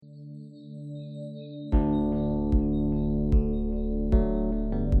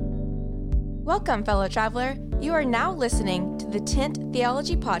Welcome, fellow traveler. You are now listening to the Tent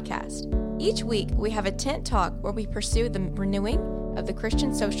Theology Podcast. Each week, we have a tent talk where we pursue the renewing of the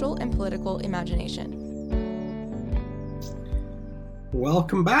Christian social and political imagination.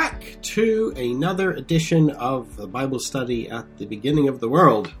 Welcome back to another edition of the Bible study at the beginning of the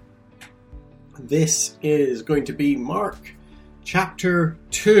world. This is going to be Mark chapter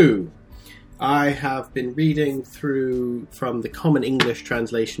 2. I have been reading through from the Common English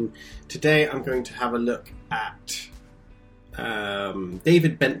translation. Today I'm going to have a look at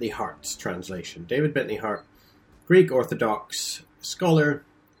David Bentley Hart's translation. David Bentley Hart, Greek Orthodox scholar,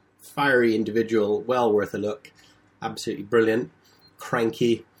 fiery individual, well worth a look, absolutely brilliant,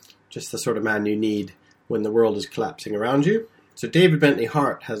 cranky, just the sort of man you need when the world is collapsing around you. So David Bentley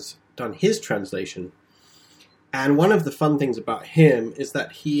Hart has done his translation. And one of the fun things about him is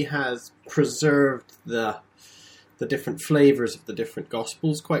that he has preserved the different flavors of the different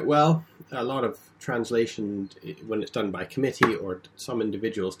Gospels quite well. A lot of translation, when it's done by committee or some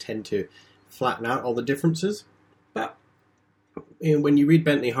individuals, tend to flatten out all the differences. But when you read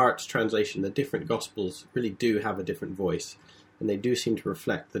Bentley Hart's translation, the different Gospels really do have a different voice. And they do seem to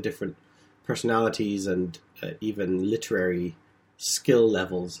reflect the different personalities and even literary skill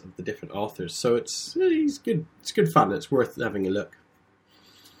levels of the different authors. So it's good. It's good fun. It's worth having a look.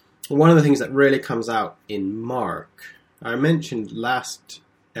 One of the things that really comes out in Mark, I mentioned last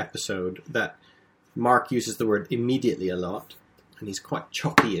episode that Mark uses the word immediately a lot, and he's quite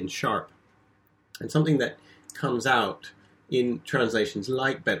choppy and sharp. And something that comes out in translations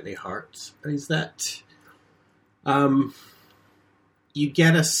like Bentley Hart's is that you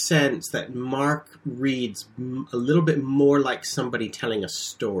get a sense that Mark reads a little bit more like somebody telling a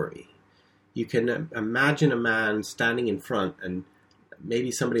story. You can imagine a man standing in front and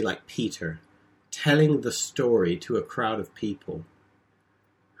maybe somebody like Peter telling the story to a crowd of people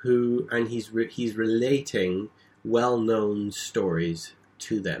and he's relating well-known stories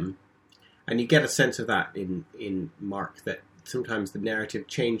to them. And you get a sense of that in Mark, that sometimes the narrative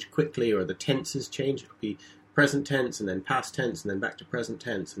change quickly or the tenses change. It could be present tense and then past tense and then back to present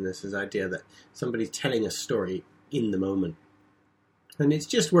tense, and this is the idea that somebody's telling a story in the moment. And it's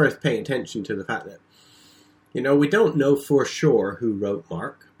just worth paying attention to the fact that, we don't know for sure who wrote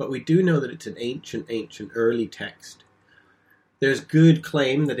Mark, but we do know that it's an ancient early text. There's good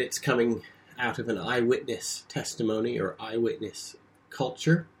claim that it's coming out of an eyewitness testimony or eyewitness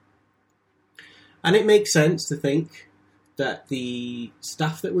culture. And it makes sense to think that the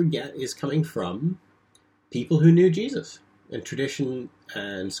stuff that we get is coming from people who knew Jesus. And tradition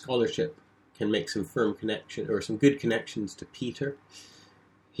and scholarship can make some firm connection or some good connections to Peter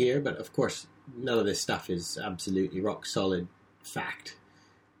here. But of course, none of this stuff is absolutely rock solid fact.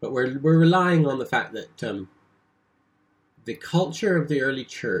 But we're relying on the fact that the culture of the early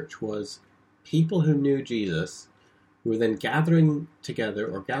church was people who knew Jesus who were then gathering together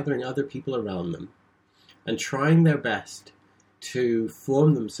or gathering other people around them and trying their best to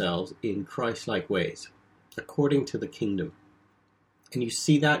form themselves in Christ-like ways, according to the kingdom. And you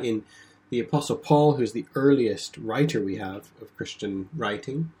see that in the Apostle Paul, who's the earliest writer we have of Christian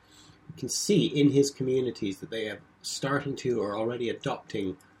writing. You can see in his communities that they are starting to or already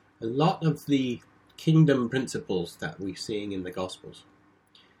adopting a lot of the kingdom principles that we're seeing in the Gospels.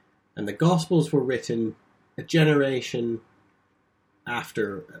 And the Gospels were written a generation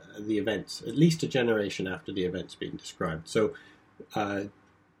after the events, at least a generation after the events being described. So by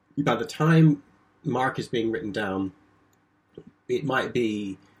the time Mark is being written down, it might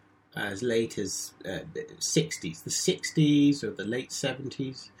be as late as the 60s or the late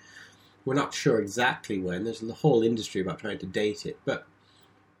 70s. We're not sure exactly when. There's a whole industry about trying to date it. But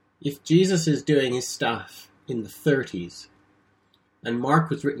if Jesus is doing his stuff in the 30s and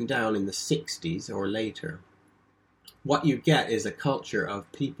Mark was written down in the 60s or later, what you get is a culture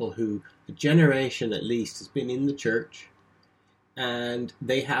of people who, a generation at least, has been in the church, and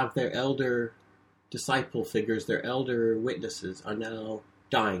they have their elder disciple figures, their elder witnesses, are now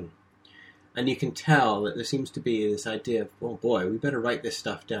dying. And you can tell that there seems to be this idea of, oh boy, we better write this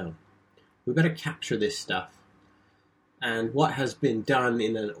stuff down. We better capture this stuff. And what has been done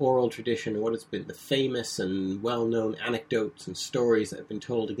in an oral tradition, what has been the famous and well-known anecdotes and stories that have been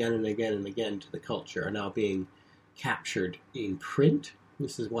told again and again and again to the culture, are now being captured in print.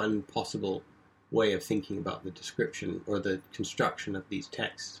 This is one possible way of thinking about the description or the construction of these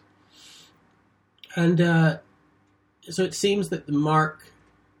texts. And so it seems that the Mark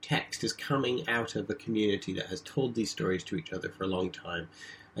text is coming out of a community that has told these stories to each other for a long time.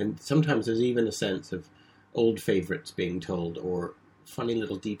 And sometimes there's even a sense of old favourites being told or funny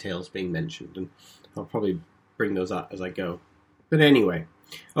little details being mentioned. And I'll probably bring those up as I go. But anyway,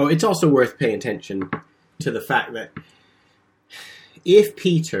 Oh, it's also worth paying attention to the fact that if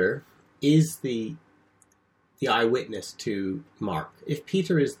Peter is the eyewitness to Mark, if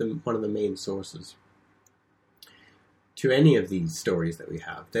Peter is one of the main sources to any of these stories that we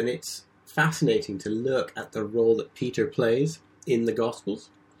have, then it's fascinating to look at the role that Peter plays in the Gospels.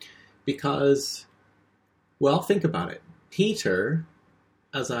 Because, well, think about it. Peter,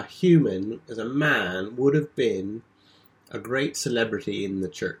 as a human, as a man, would have been a great celebrity in the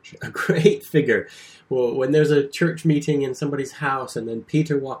church, a great figure. Well, when there's a church meeting in somebody's house and then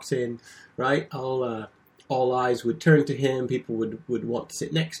Peter walks in, right, all eyes would turn to him. People would want to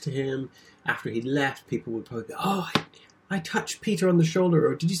sit next to him. After he left, people would probably go, oh, I touched Peter on the shoulder,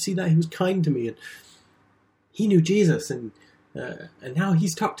 or did you see that? He was kind to me, and he knew Jesus, and now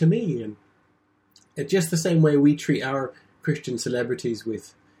he's talked to me. And just the same way we treat our Christian celebrities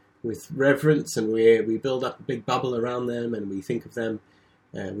with reverence, and we build up a big bubble around them, and we think of them,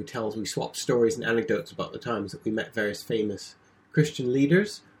 we swap stories and anecdotes about the times that we met various famous Christian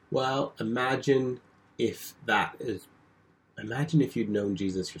leaders. Well, imagine if you'd known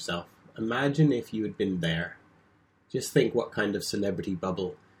Jesus yourself. Imagine if you had been there. Just think what kind of celebrity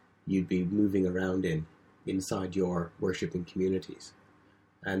bubble you'd be moving around inside your worshiping communities.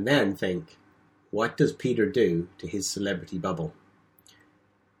 And then think, what does Peter do to his celebrity bubble?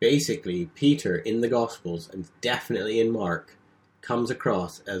 Basically, Peter in the Gospels, and definitely in Mark, comes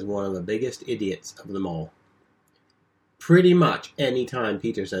across as one of the biggest idiots of them all. Pretty much any time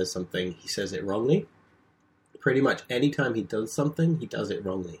Peter says something, he says it wrongly. Pretty much any time he does something, he does it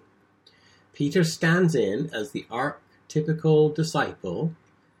wrongly. Peter stands in as the archetypical disciple,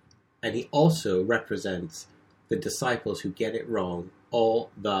 and he also represents the disciples who get it wrong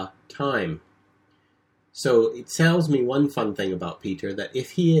all the time. So it tells me one fun thing about Peter, that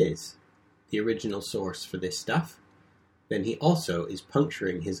if he is the original source for this stuff, then he also is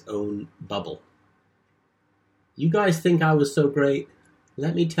puncturing his own bubble. You guys think I was so great?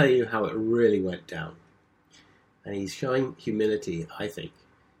 Let me tell you how it really went down. And he's showing humility, I think,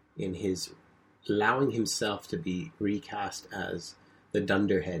 in his allowing himself to be recast as the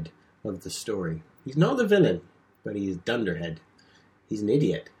dunderhead of the story. He's not the villain, but he is dunderhead. He's an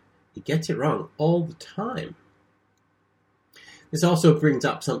idiot. He gets it wrong all the time. This also brings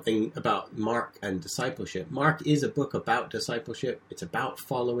up something about Mark and discipleship. Mark is a book about discipleship. It's about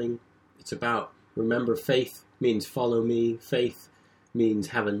following. It's about, remember, faith means follow me. Faith means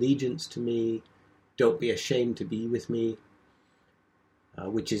have allegiance to me. Don't be ashamed to be with me.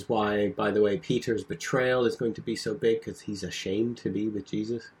 Which is why, by the way, Peter's betrayal is going to be so big, because he's ashamed to be with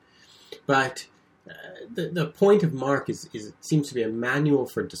Jesus. But the point of Mark is it seems to be a manual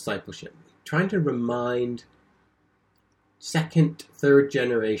for discipleship, trying to remind second, third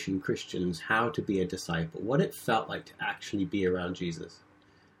generation Christians how to be a disciple, what it felt like to actually be around Jesus,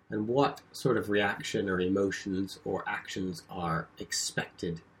 and what sort of reaction or emotions or actions are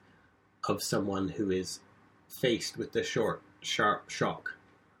expected of someone who is faced with the sharp shock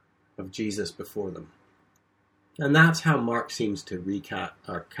of Jesus before them. And that's how Mark seems to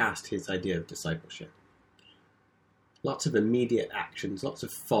cast his idea of discipleship. Lots of immediate actions, lots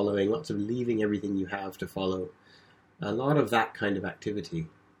of following, lots of leaving everything you have to follow. A lot of that kind of activity.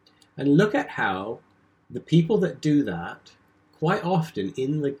 And look at how the people that do that, quite often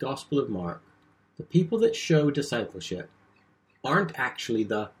in the Gospel of Mark, the people that show discipleship aren't actually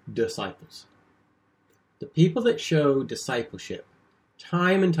the disciples. The people that show discipleship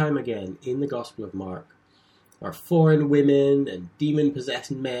time and time again in the Gospel of Mark are foreign women and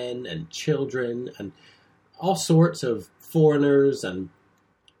demon-possessed men and children and all sorts of foreigners and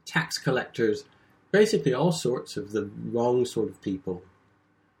tax collectors. Basically all sorts of the wrong sort of people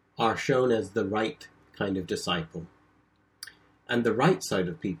are shown as the right kind of disciple. And the right side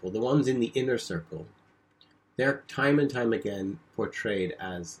of people, the ones in the inner circle, they're time and time again portrayed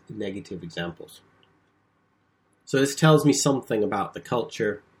as negative examples. So this tells me something about the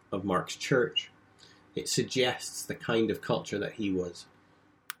culture of Mark's church. It suggests the kind of culture that he was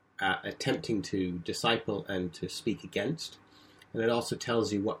attempting to disciple and to speak against. And it also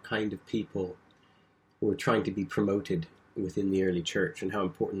tells you what kind of people were trying to be promoted within the early church and how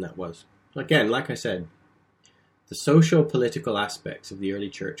important that was. Again, like I said, the social-political aspects of the early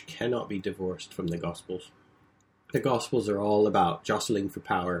church cannot be divorced from the Gospels. The Gospels are all about jostling for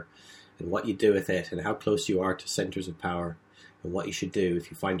power and what you do with it and how close you are to centers of power and what you should do if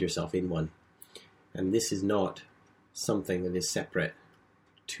you find yourself in one. And this is not something that is separate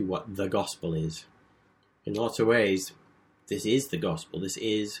to what the gospel is. In lots of ways, this is the gospel. This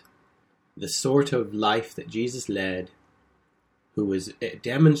is the sort of life that Jesus led, who was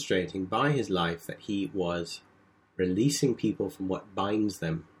demonstrating by his life that he was releasing people from what binds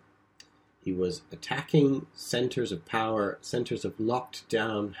them. He was attacking centers of power, centers of locked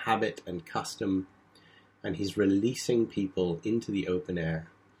down habit and custom, and he's releasing people into the open air.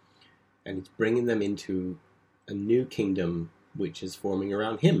 And he's bringing them into a new kingdom which is forming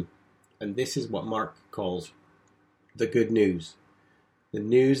around him. And this is what Mark calls the good news. The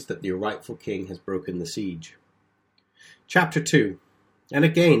news that the rightful king has broken the siege. Chapter 2. And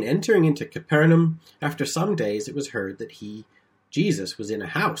again, entering into Capernaum, after some days it was heard that Jesus, was in a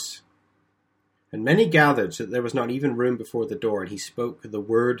house. And many gathered so that there was not even room before the door, and he spoke the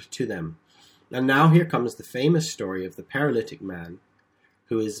word to them. And now here comes the famous story of the paralytic man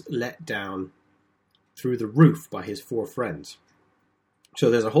who is let down through the roof by his 4 friends. So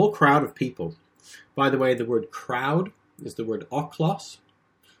there's a whole crowd of people. By the way, the word crowd is the word oklos.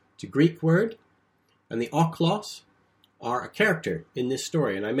 It's a Greek word. And the oklos are a character in this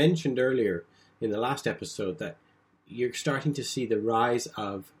story. And I mentioned earlier in the last episode that you're starting to see the rise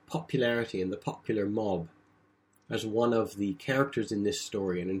of popularity in the popular mob as one of the characters in this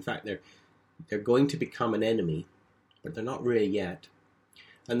story. And in fact, they're going to become an enemy, but they're not really yet.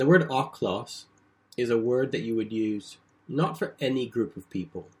 And the word oklos is a word that you would use not for any group of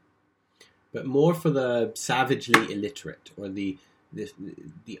people, but more for the savagely illiterate or the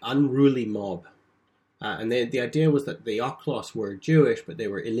unruly mob. And the idea was that the oklos were Jewish, but they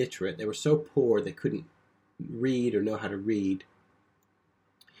were illiterate. They were so poor they couldn't read or know how to read.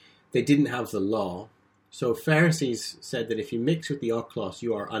 They didn't have the law. So Pharisees said that if you mix with the oklos,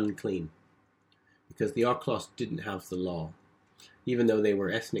 you are unclean, because the oklos didn't have the law, even though they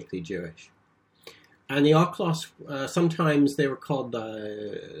were ethnically Jewish. And the oklos, sometimes they were called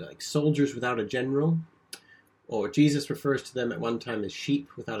like soldiers without a general, or Jesus refers to them at one time as sheep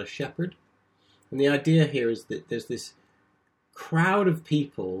without a shepherd. And the idea here is that there's this crowd of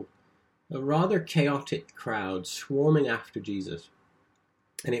people, a rather chaotic crowd, swarming after Jesus.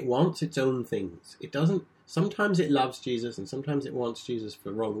 And it wants its own things. It doesn't. Sometimes it loves Jesus, and sometimes it wants Jesus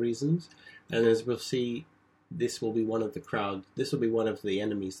for wrong reasons. And as we'll see, this will be one of the crowd. This will be one of the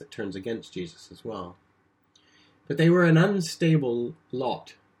enemies that turns against Jesus as well. But they were an unstable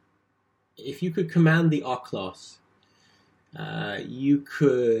lot. If you could command the oklos, you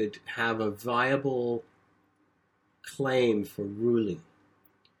could have a viable claim for ruling.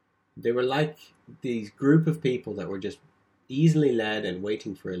 They were like these group of people that were just easily led and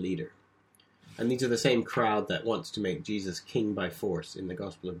waiting for a leader. And these are the same crowd that wants to make Jesus king by force in the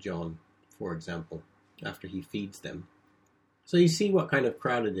Gospel of John, for example, after he feeds them. So you see what kind of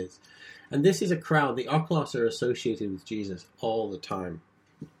crowd it is. And this is a crowd, the oklos are associated with Jesus all the time.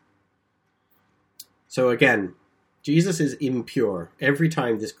 So again, Jesus is impure every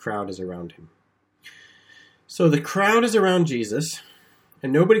time this crowd is around him. So the crowd is around Jesus,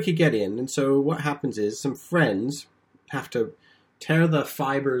 and nobody could get in. And so what happens is some friends have to tear the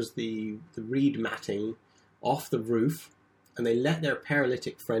fibers, the reed matting off the roof, and they let their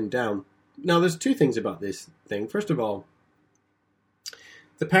paralytic friend down. Now, there's 2 things about this thing. First of all,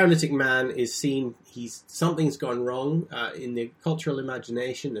 the paralytic man is seen, something's gone wrong in the cultural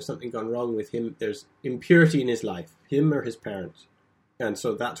imagination. There's something gone wrong with him. There's impurity in his life, him or his parents. And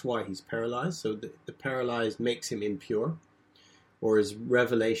so that's why he's paralyzed. So the paralyzed makes him impure, or is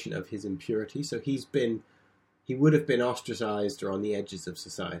revelation of his impurity. So he would have been ostracized or on the edges of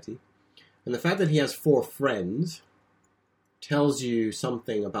society. And the fact that he has 4 friends tells you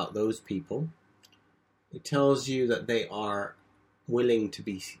something about those people. It tells you that they are willing to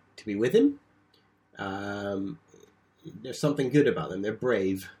be with him. There's something good about them. They're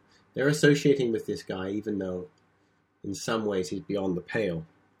brave. They're associating with this guy, even though in some ways he's beyond the pale.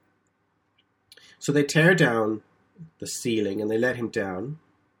 So they tear down the ceiling and they let him down.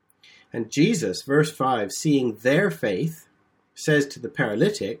 And Jesus, verse 5, seeing their faith, says to the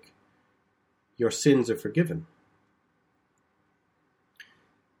paralytic, "Your sins are forgiven."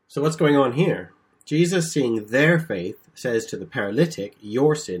 So what's going on here? Jesus, seeing their faith, says to the paralytic,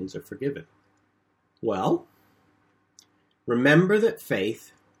 "Your sins are forgiven." Well, remember that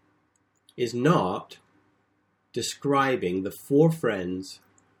faith is not describing the 4 friends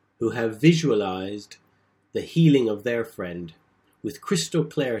who have visualized the healing of their friend with crystal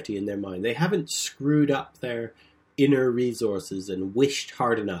clarity in their mind. They haven't screwed up their inner resources and wished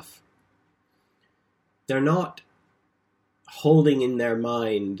hard enough. They're not holding in their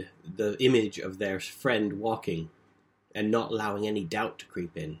mind the image of their friend walking and not allowing any doubt to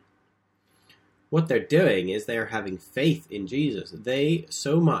creep in. What they're doing is they're having faith in Jesus. They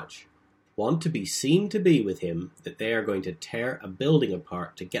so much want to be seen to be with him that they are going to tear a building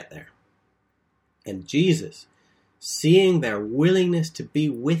apart to get there. And Jesus, seeing their willingness to be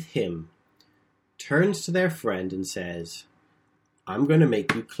with him, turns to their friend and says, I'm going to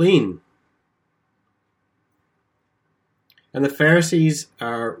make you clean. And the Pharisees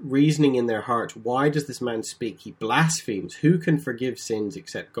are reasoning in their hearts, why does this man speak? He blasphemes. Who can forgive sins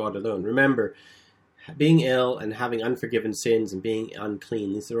except God alone? Remember, being ill and having unforgiven sins and being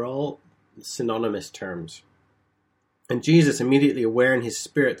unclean, these are all synonymous terms. And Jesus, immediately aware in his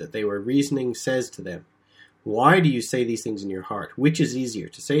spirit that they were reasoning, says to them, why do you say these things in your heart? Which is easier,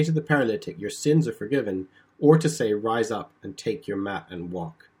 to say to the paralytic, your sins are forgiven, or to say, rise up and take your mat and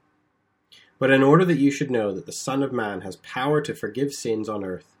walk? But in order that you should know that the Son of Man has power to forgive sins on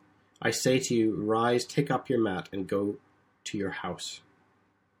earth, I say to you, rise, take up your mat, and go to your house.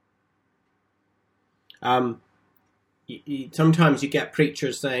 Sometimes you get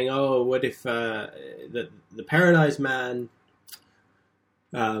preachers saying, oh, what if the paralyzed man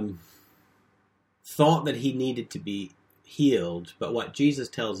thought that he needed to be healed, but what Jesus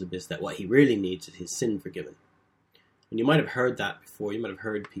tells him is that what he really needs is his sin forgiven. And you might have heard that before. You might have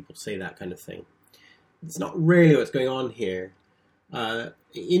heard people say that kind of thing. It's not really what's going on here. When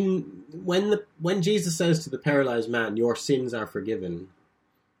Jesus says to the paralyzed man, your sins are forgiven,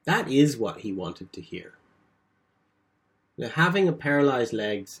 that is what he wanted to hear. Now, having a paralyzed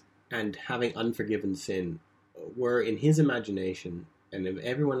legs and having unforgiven sin were, in his imagination and of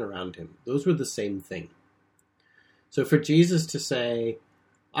everyone around him, those were the same thing. So for Jesus to say,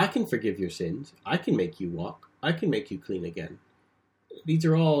 I can forgive your sins, I can make you walk, I can make you clean again. These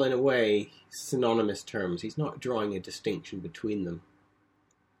are all, in a way, synonymous terms. He's not drawing a distinction between them.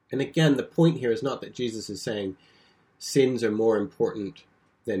 And again, the point here is not that Jesus is saying sins are more important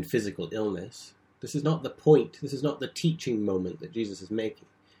than physical illness. This is not the point. This is not the teaching moment that Jesus is making.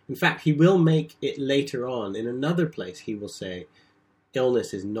 In fact, he will make it later on. In another place, he will say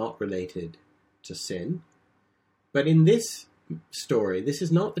illness is not related to sin. But in this story, this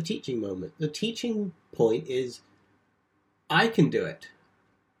is not the teaching moment. The teaching point is, I can do it.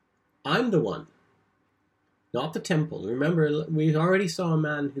 I'm the one, not the temple. Remember, we already saw a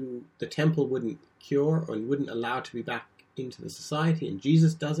man who the temple wouldn't cure or wouldn't allow to be back into the society, and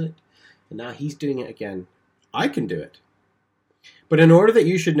Jesus does it, and now he's doing it again. I can do it. But in order that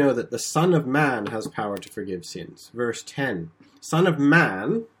you should know that the Son of Man has power to forgive sins. Verse 10. Son of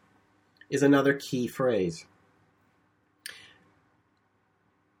Man is another key phrase.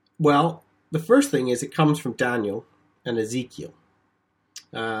 Well, the first thing is it comes from Daniel and Ezekiel.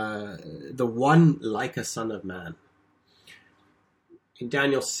 The one like a son of man. In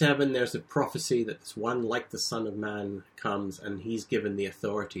Daniel 7, there's a prophecy that this one like the Son of Man comes and he's given the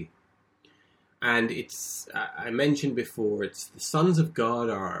authority. And it's, I mentioned before, it's the sons of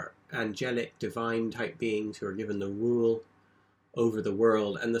God are angelic, divine type beings who are given the rule over the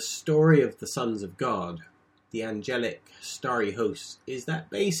world. And the story of the sons of God, the angelic starry hosts, is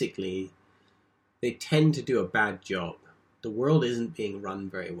that basically they tend to do a bad job. The world isn't being run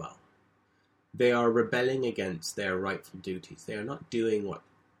very well. They are rebelling against their rightful duties. They are not doing what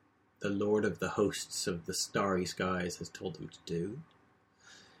the Lord of the hosts of the starry skies has told them to do.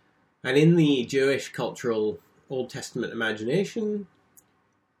 And in the Jewish cultural Old Testament imagination,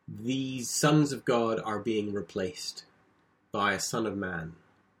 these sons of God are being replaced by a Son of Man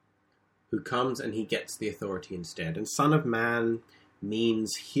who comes and he gets the authority instead. And Son of Man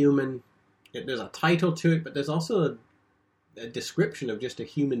means human. There's a title to it, but there's also a description of just a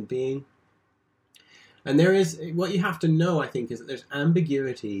human being. And there is, what you have to know, I think, is that there's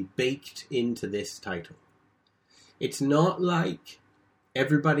ambiguity baked into this title. It's not like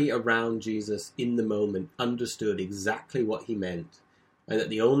everybody around Jesus in the moment understood exactly what he meant, and that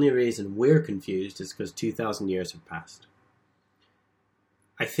the only reason we're confused is because 2,000 years have passed.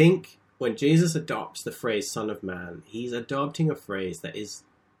 I think when Jesus adopts the phrase Son of Man, he's adopting a phrase that is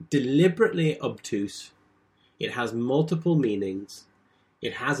deliberately obtuse. It has multiple meanings.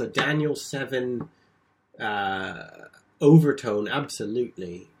 It has a Daniel 7 overtone,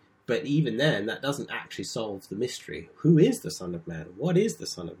 absolutely. But even then, that doesn't actually solve the mystery. Who is the Son of Man? What is the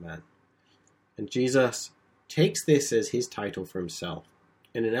Son of Man? And Jesus takes this as his title for himself.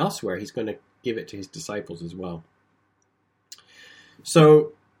 And then elsewhere, he's going to give it to his disciples as well.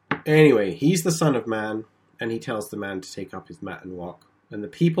 So, anyway, he's the Son of Man, and he tells the man to take up his mat and walk. And the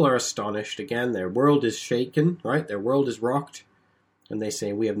people are astonished. Again, their world is shaken, right? Their world is rocked. And they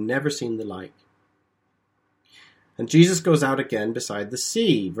say, we have never seen the like. And Jesus goes out again beside the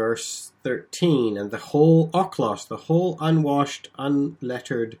sea, verse 13, and the whole ochlos, the whole unwashed,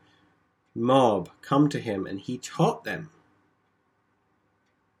 unlettered mob come to him, and he taught them.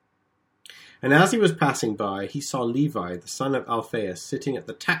 And as he was passing by, he saw Levi, the son of Alphaeus, sitting at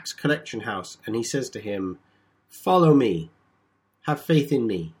the tax collection house, and he says to him, follow me, have faith in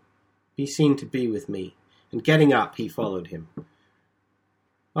me, Be seen to be with me. And getting up, he followed him.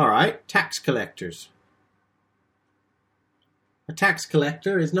 All right, tax collectors. A tax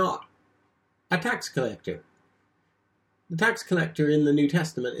collector is not a tax collector. The tax collector in the New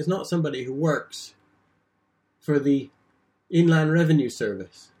Testament is not somebody who works for the Inland Revenue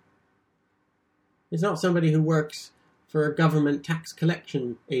Service. It's not somebody who works for a government tax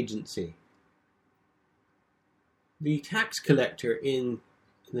collection agency. The tax collector in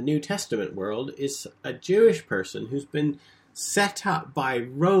the New Testament world is a Jewish person who's been set up by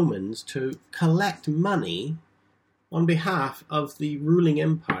Romans to collect money on behalf of the ruling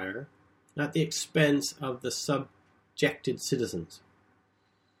empire at the expense of the subjected citizens.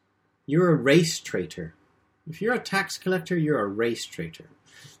 You're a race traitor. If you're a tax collector, you're a race traitor.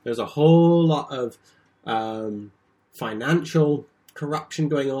 There's a whole lot of financial corruption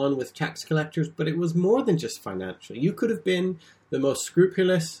going on with tax collectors, but it was more than just financial. You could have been the most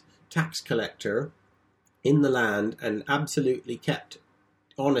scrupulous tax collector in the land and absolutely kept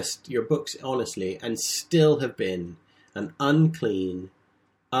your books honestly, and still have been an unclean,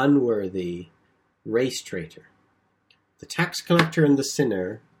 unworthy race traitor. The tax collector and the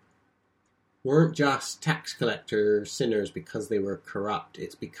sinner weren't just tax collector sinners because they were corrupt.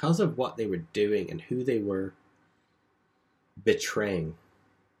 It's because of what they were doing and who they were betraying.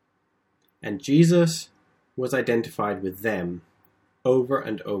 And Jesus was identified with them over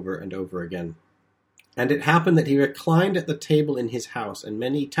and over and over again. And it happened that he reclined at the table in his house, and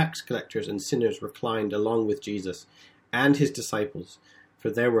many tax collectors and sinners reclined along with Jesus and his disciples, for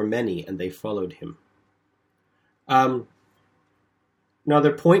there were many, and they followed him. Another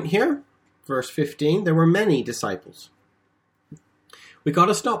point here, verse 15, there were many disciples. We got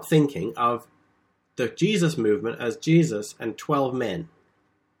to stop thinking of the Jesus movement as Jesus and 12 men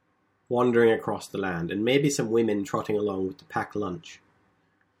wandering across the land, and maybe some women trotting along with the packed lunch.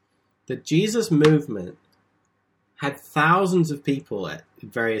 The Jesus movement had thousands of people at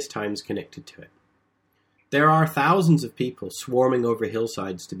various times connected to it. There are thousands of people swarming over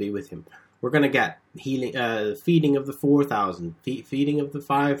hillsides to be with him. We're going to get feeding of the 4,000, feeding of the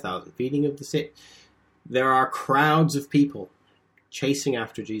 5,000, feeding of the 6. There are crowds of people chasing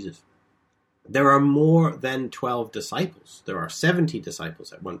after Jesus. There are more than 12 disciples. There are 70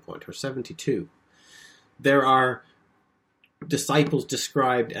 disciples at one point, or 72. There are disciples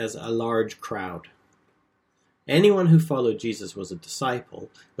described as a large crowd. Anyone who followed Jesus was a disciple,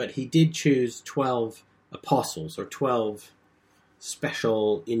 but he did choose 12 apostles, or 12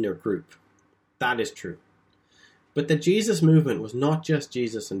 special inner group. That is true. But the Jesus movement was not just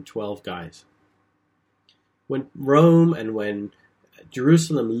Jesus and 12 guys. When Rome and when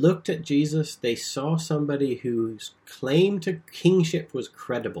Jerusalem looked at Jesus, they saw somebody whose claim to kingship was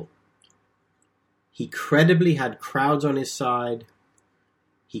credible. He credibly had crowds on his side.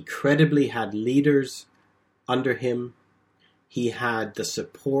 He credibly had leaders under him. He had the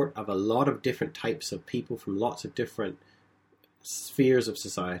support of a lot of different types of people from lots of different spheres of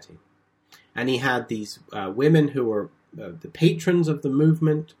society. And he had these women who were the patrons of the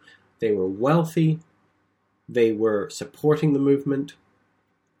movement. They were wealthy. They were supporting the movement.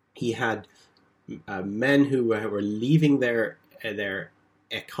 He had men who were leaving their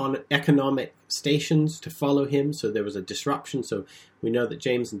economic stations to follow him. So there was a disruption. So we know that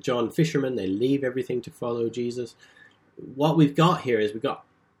James and John, fishermen, they leave everything to follow Jesus. What we've got here is we've got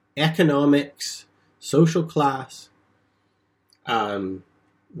economics, social class,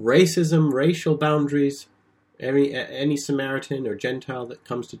 racism, racial boundaries, any Samaritan or Gentile that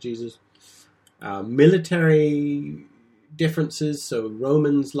comes to Jesus, military differences. So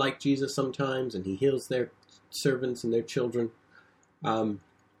Romans like Jesus sometimes, and he heals their servants and their children.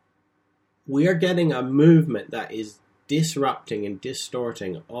 We are getting a movement that is disrupting and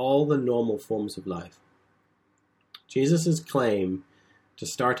distorting all the normal forms of life. Jesus' claim to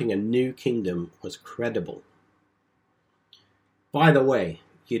starting a new kingdom was credible. By the way,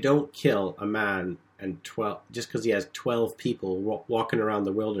 you don't kill a man and 12 just because he has 12 people walking around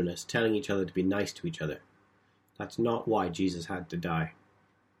the wilderness telling each other to be nice to each other. That's not why Jesus had to die.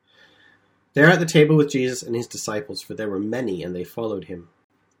 They're at the table with Jesus and his disciples, for there were many, and they followed him.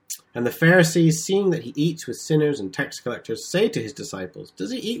 And the Pharisees, seeing that he eats with sinners and tax collectors, say to his disciples,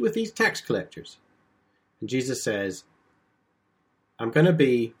 "Does he eat with these tax collectors?" And Jesus says,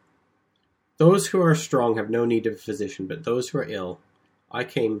 those who are strong have no need of a physician, but those who are ill. I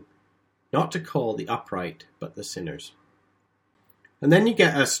came not to call the upright, but the sinners. And then you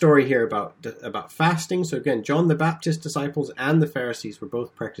get a story here about fasting. So again, John the Baptist's disciples and the Pharisees were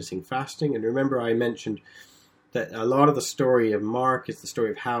both practicing fasting. And remember I mentioned that a lot of the story of Mark is the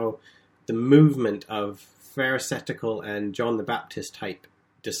story of how the movement of Pharisaical and John the Baptist type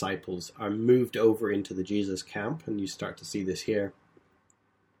disciples are moved over into the Jesus camp, and you start to see this here.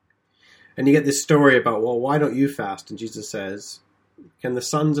 And you get this story about, well, why don't you fast? And Jesus says, can the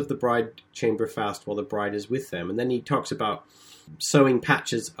sons of the bride chamber fast while the bride is with them? And then he talks about sewing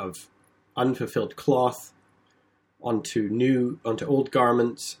patches of unfulfilled cloth onto old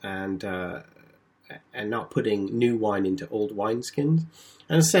garments, and not putting new wine into old wineskins.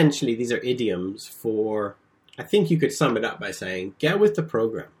 And essentially, these are idioms for, I think you could sum it up by saying, get with the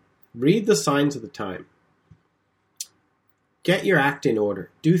program. Read the signs of the time. Get your act in order.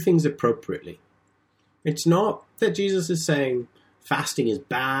 Do things appropriately. It's not that Jesus is saying fasting is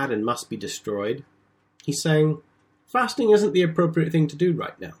bad and must be destroyed. He's saying fasting isn't the appropriate thing to do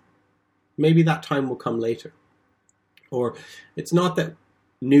right now. Maybe that time will come later. Or it's not that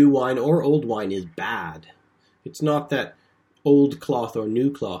new wine or old wine is bad. It's not that old cloth or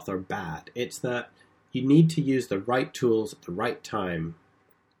new cloth are bad. It's that you need to use the right tools at the right time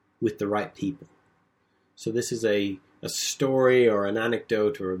with the right people. So this is a story or an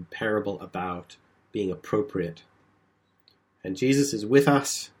anecdote or a parable about being appropriate. And Jesus is with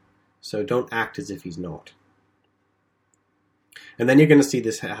us, so don't act as if he's not. And then you're going to see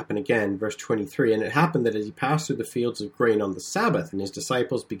this happen again, verse 23. And it happened that as he passed through the fields of grain on the Sabbath, and his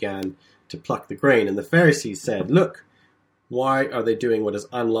disciples began to pluck the grain, and the Pharisees said, look, why are they doing what is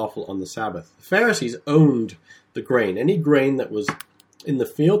unlawful on the Sabbath? The Pharisees owned the grain. Any grain that was in the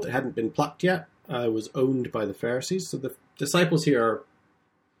field that hadn't been plucked yet was owned by the Pharisees. So the disciples here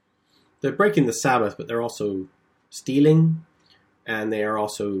they're breaking the Sabbath, but they're also stealing, and they are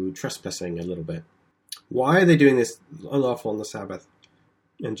also trespassing a little bit. Why are they doing this unlawful on the Sabbath?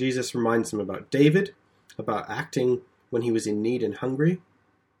 And Jesus reminds them about David, about acting when he was in need and hungry,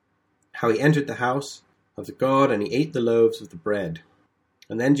 how he entered the house of the God and he ate the loaves of the bread.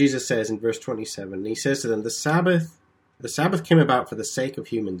 And then Jesus says in verse 27, he says to them, the Sabbath came about for the sake of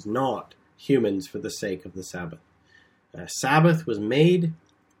humans, not humans for the sake of the Sabbath. Sabbath was made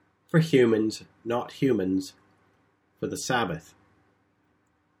for humans, not humans for the Sabbath.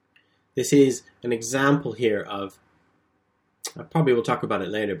 This is an example here of, I probably will talk about it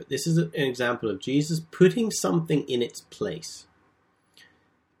later, but this is an example of Jesus putting something in its place.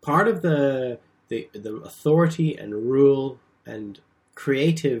 Part of the authority and rule and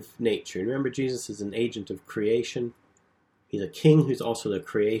creative nature. And remember, Jesus is an agent of creation. He's a king who's also the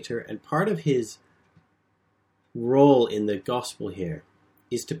creator. And part of his role in the gospel here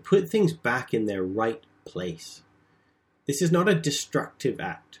is to put things back in their right place. This is not a destructive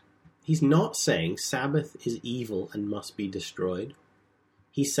act. He's not saying Sabbath is evil and must be destroyed.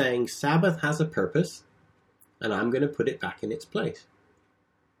 He's saying Sabbath has a purpose, and I'm going to put it back in its place.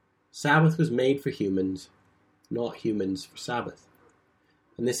 Sabbath was made for humans, not humans for Sabbath.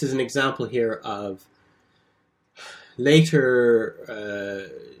 And this is an example here of later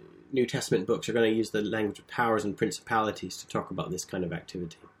New Testament books are going to use the language of powers and principalities to talk about this kind of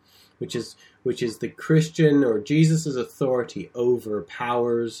activity, which is the Christian or Jesus' authority over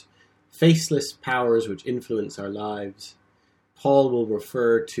powers, faceless powers which influence our lives. Paul will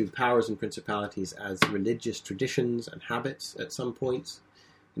refer to powers and principalities as religious traditions and habits at some points,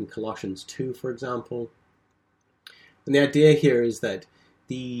 in Colossians 2, for example. And the idea here is that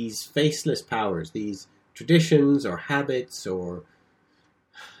these faceless powers, these traditions or habits or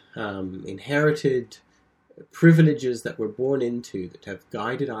inherited privileges that we're born into that have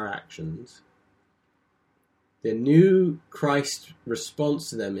guided our actions, the new Christ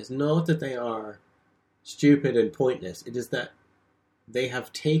response to them is not that they are stupid and pointless. It is that they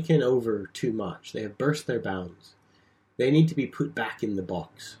have taken over too much. They have burst their bounds. They need to be put back in the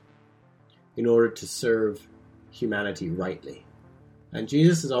box in order to serve humanity rightly. And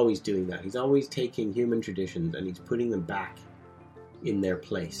Jesus is always doing that. He's always taking human traditions and he's putting them back in their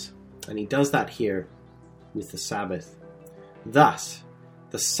place. And he does that here with the Sabbath. Thus,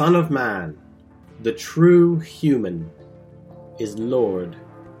 the Son of Man, the true human, is Lord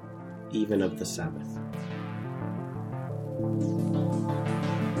even of the Sabbath.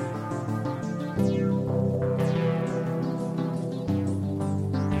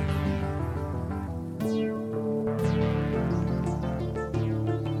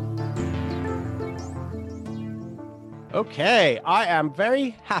 Okay, I am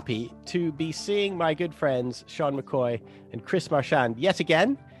very happy to be seeing my good friends Sean McCoy and Chris Marchand yet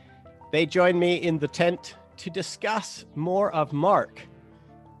again. They join me in the tent to discuss more of Mark.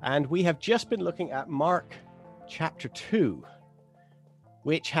 And we have just been looking at Mark chapter 2,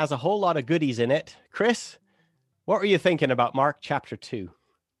 which has a whole lot of goodies in it. Chris, what were you thinking about Mark chapter 2?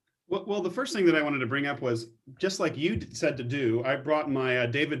 Well, the first thing that I wanted to bring up was, just like you said to do, I brought my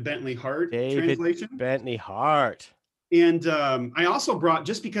David Bentley Hart translation. Bentley Hart. And I also brought,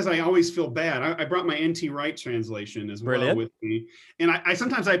 just because I always feel bad, I brought my N.T. Wright translation as well with me. And I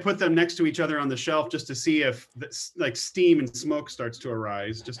sometimes I put them next to each other on the shelf just to see if like steam and smoke starts to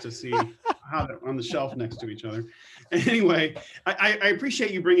arise, just to see how they're on the shelf next to each other. Anyway, I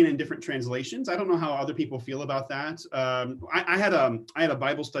appreciate you bringing in different translations. I don't know how other people feel about that. I had a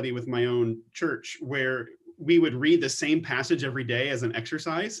Bible study with my own church where we would read the same passage every day as an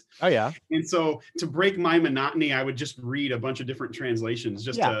exercise. Oh yeah. And so to break my monotony, I would just read a bunch of different translations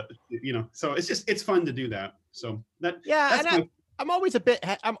just to, so it's fun to do that. So I'm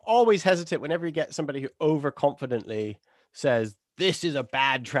always hesitant whenever you get somebody who overconfidently says, this is a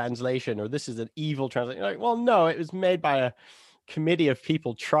bad translation or this is an evil translation. Like, well, no, it was made by a committee of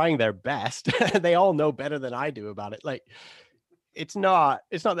people trying their best. They all know better than I do about it. Like, it's not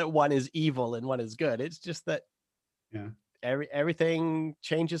that one is evil and one is good. It's just that everything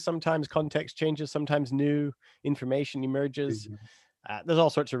changes sometimes, context changes, sometimes new information emerges. There's all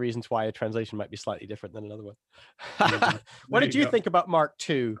sorts of reasons why a translation might be slightly different than another one. What did you think about Mark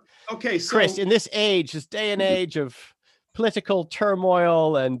 2? Okay, so Chris, in this day and age of political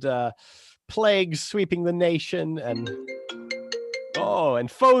turmoil and plagues sweeping the nation and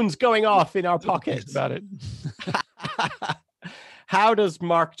phones going off in our pockets. About it. How does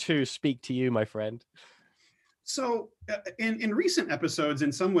Mark 2 speak to you, my friend? So in recent episodes,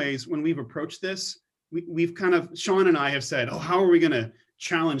 in some ways, when we've approached this, we've kind of, Sean and I have said, how are we going to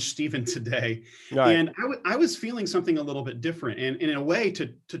challenge Stephen today? Right. And I was feeling something a little bit different and in a way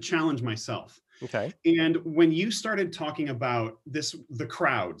to challenge myself. Okay. And when you started talking about the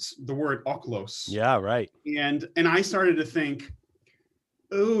crowds, the word oklos. Yeah, right. And I started to think,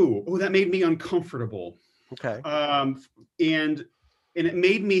 that made me uncomfortable. Okay. And it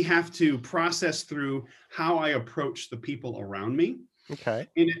made me have to process through how I approach the people around me. Okay.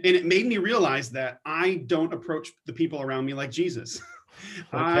 And it made me realize that I don't approach the people around me like Jesus.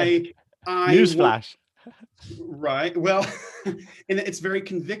 Okay. Newsflash. Right. Well, and it's very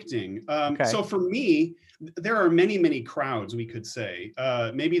convicting. So for me, there are many, many crowds, we could say.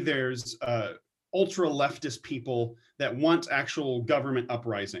 Maybe there's ultra leftist people that want actual government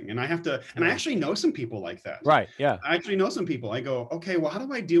uprising. And I actually know some people like that. Right. Yeah. I actually know some people. I go, okay, well, how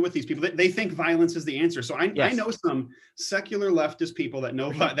do I deal with these people? They think violence is the answer. So I know some secular leftist people that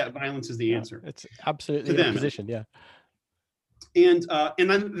know that violence is the answer. It's absolutely their position. Yeah. And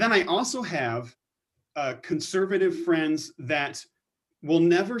then I also have conservative friends that will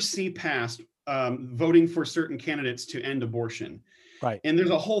never see past voting for certain candidates to end abortion. Right. And there's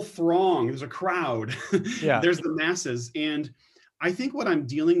a whole throng, there's a crowd, there's the masses. And I think what I'm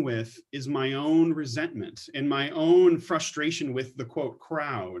dealing with is my own resentment and my own frustration with the quote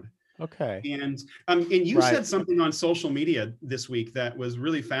crowd. Okay. And you said something on social media this week that was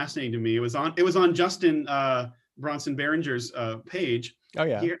really fascinating to me. It was on Justin Bronson Behringer's page. Oh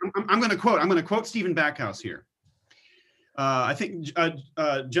yeah. Here, I'm going to quote Stephen Backhouse here. I think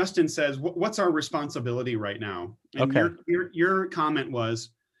Justin says, what's our responsibility right now? And your comment was,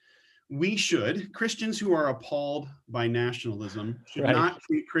 Christians who are appalled by nationalism should not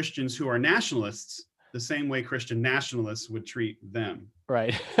treat Christians who are nationalists the same way Christian nationalists would treat them.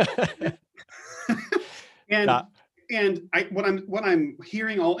 Right. What I'm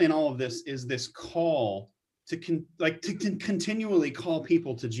hearing in all of this is this call to continually call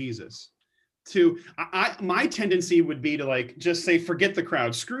people to Jesus. My tendency would be to just say, forget the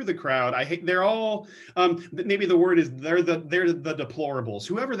crowd, screw the crowd. They're all maybe the word is they're the deplorables,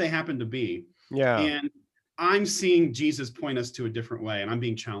 whoever they happen to be. Yeah. And I'm seeing Jesus point us to a different way, and I'm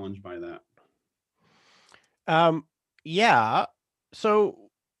being challenged by that. Yeah.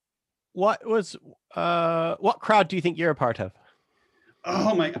 So what crowd do you think you're a part of?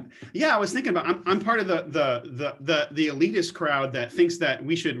 Oh my God. Yeah, I was thinking about, I'm part of the elitist crowd that thinks that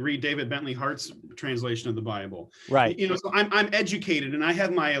we should read David Bentley Hart's translation of the Bible. Right. So I'm educated and I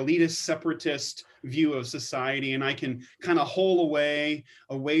have my elitist separatist view of society, and I can kind of hole away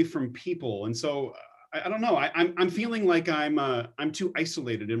from people. And so I don't know. I'm feeling like I'm too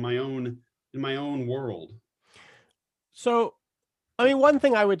isolated in my own world. So, I mean, one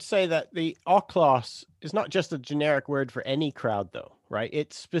thing I would say that the oklos is not just a generic word for any crowd, though, right?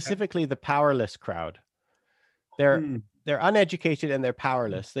 It's specifically the powerless crowd. They're uneducated and they're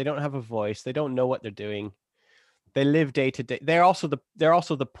powerless. They don't have a voice. They don't know what they're doing. They live day to day. They're also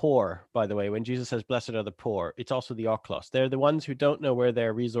the poor, by the way. When Jesus says, "Blessed are the poor," it's also the oklos. They're the ones who don't know where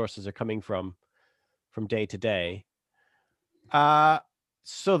their resources are coming from day to day.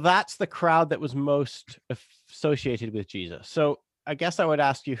 So that's the crowd that was most associated with Jesus. So I guess I would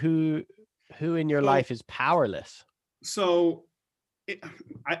ask you, who in your life is powerless? So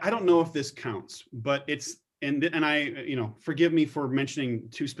I don't know if this counts, but and I, forgive me for mentioning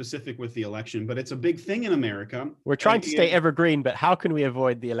too specific with the election, but it's a big thing in America. We're trying to stay evergreen, but how can we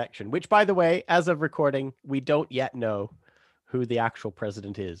avoid the election? Which, by the way, as of recording, we don't yet know who the actual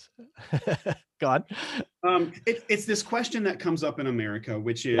president is. Go on. It's this question that comes up in America,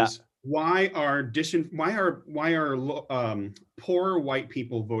 which is why are poor white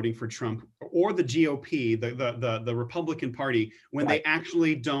people voting for Trump or the GOP, the Republican Party, when they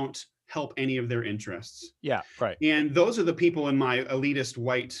actually don't help any of their interests? Yeah, right. And those are the people in my elitist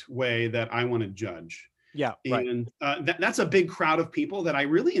white way that I want to judge. Yeah, right. And that's a big crowd of people that I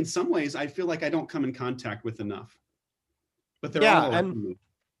really, in some ways, I feel like I don't come in contact with enough. But they're all and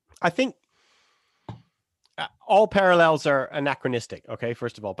I think all parallels are anachronistic, okay,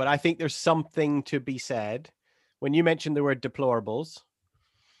 first of all. But I think there's something to be said. When you mentioned the word deplorables,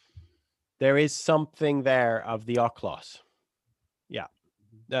 there is something there of the ochlos. Yeah.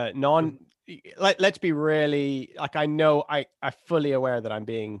 Let's be really, like, I know I'm fully aware that I'm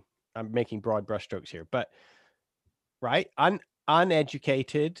making broad brushstrokes here, but right,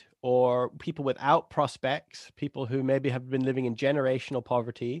 uneducated or people without prospects, people who maybe have been living in generational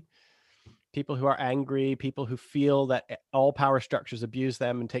poverty, people who are angry, people who feel that all power structures abuse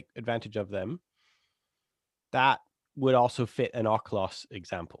them and take advantage of them, that would also fit an ochlos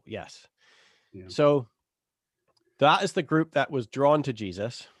example. Yes. Yeah. So that is the group that was drawn to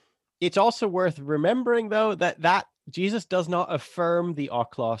Jesus. It's also worth remembering, though, that Jesus does not affirm the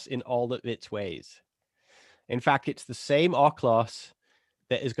ochlos in all of its ways. In fact, it's the same ochlos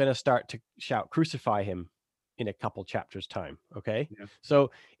that is going to start to shout, "Crucify him," in a couple chapters' time. Okay. Yeah.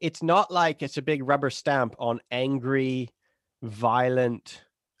 So it's not like it's a big rubber stamp on angry, violent,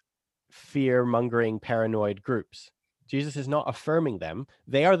 fear-mongering, paranoid groups. Jesus is not affirming them.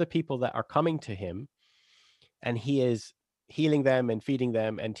 They are the people that are coming to him, and he is healing them and feeding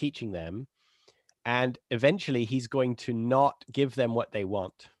them and teaching them. And eventually he's going to not give them what they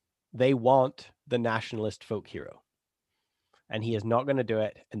want. They want the nationalist folk hero. And he is not going to do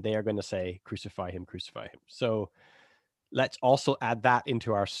it. And they are going to say, "Crucify him, crucify him." So let's also add that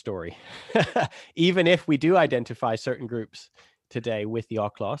into our story. Even if we do identify certain groups today with the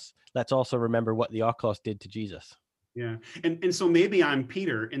ochlos, let's also remember what the ochlos did to Jesus. Yeah. And so maybe I'm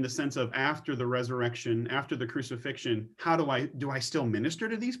Peter in the sense of after the resurrection, after the crucifixion, how do I still minister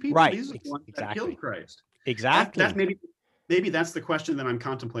to these people? Right. These are the ones that killed Christ. Exactly. That's maybe that's the question that I'm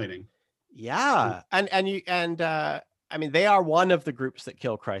contemplating. Yeah. I mean, they are one of the groups that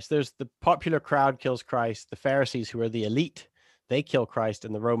kill Christ. There's the popular crowd kills Christ, the Pharisees, who are the elite, they kill Christ,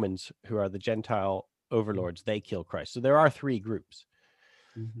 and the Romans, who are the Gentile overlords, they kill Christ. So there are three groups.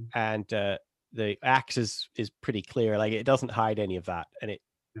 Mm-hmm. And the Acts is pretty clear. Like, it doesn't hide any of that.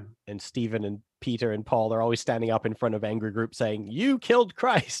 And Stephen and Peter and Paul are always standing up in front of angry groups saying, "You killed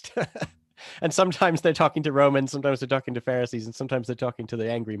Christ." And sometimes they're talking to Romans, sometimes they're talking to Pharisees, and sometimes they're talking to the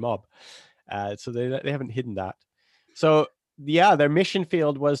angry mob. So they haven't hidden that. So yeah, their mission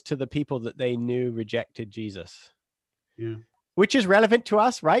field was to the people that they knew rejected Jesus. Yeah. Which is relevant to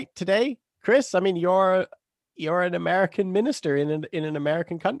us, right? Today, Chris, I mean, you're an American minister in an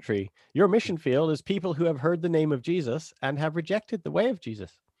American country. Your mission field is people who have heard the name of Jesus and have rejected the way of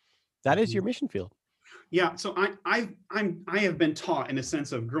Jesus. That is your mission field. Yeah. So I have been taught, in a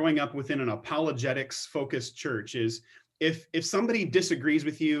sense of growing up within an apologetics focused church, is if somebody disagrees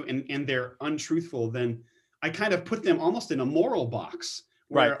with you and they're untruthful, then I kind of put them almost in a moral box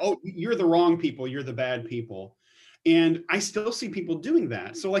where, oh, you're the wrong people, you're the bad people. And I still see people doing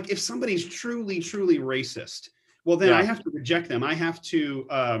that. So like if somebody's truly, truly racist, well, then I have to reject them. I have to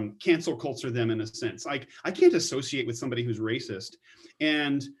cancel culture them in a sense. Like I can't associate with somebody who's racist.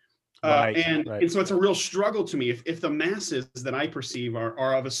 And so it's a real struggle to me if the masses that I perceive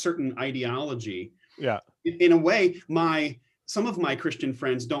are of a certain ideology. Yeah. In a way, some of my Christian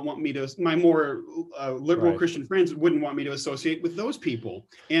friends don't want me to, my more liberal Christian friends wouldn't want me to associate with those people.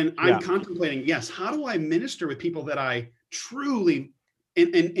 And I'm contemplating, how do I minister with people that I truly,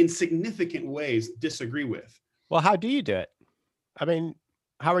 in significant ways, disagree with? Well, how do you do it? I mean,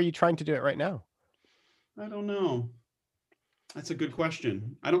 how are you trying to do it right now? I don't know. That's a good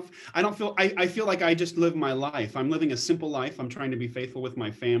question. I feel like I just live my life. I'm living a simple life. I'm trying to be faithful with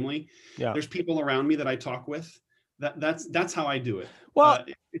my family. Yeah. There's people around me that I talk with. That's how I do it. Well,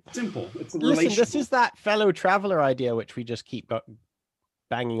 it's simple. It's listen, this is that fellow traveler idea, which we just keep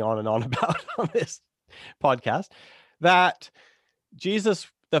banging on and on about on this podcast, that Jesus,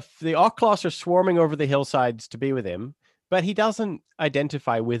 the ochlos are swarming over the hillsides to be with him, but he doesn't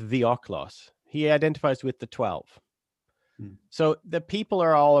identify with the ochlos. He identifies with the 12. So the people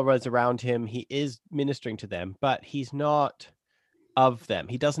are all around him. He is ministering to them, but he's not of them.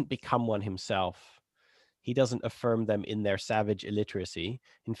 He doesn't become one himself. He doesn't affirm them in their savage illiteracy.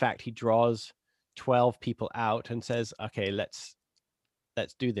 In fact, he draws 12 people out and says, okay, let's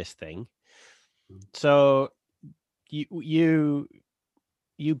do this thing. So you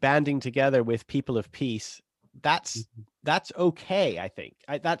banding together with people of peace, that's okay, I think.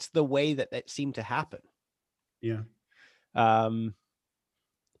 That's the way that it seemed to happen. Yeah.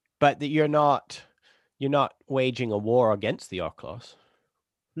 But that you're not waging a war against the Oikos.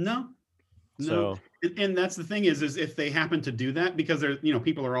 No. So, and that's the thing is if they happen to do that, because they're,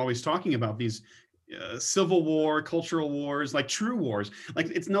 people are always talking about these civil war, cultural wars, like true wars. Like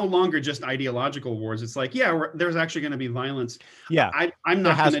it's no longer just ideological wars. It's like, there's actually going to be violence. Yeah, I'm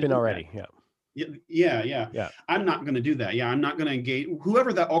not. There has been already. That. Yeah. I'm not going to do that. Yeah, I'm not going to engage.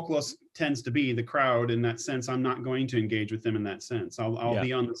 Whoever that Oikos tends to be, the crowd in that sense, I'm not going to engage with them in that sense. I'll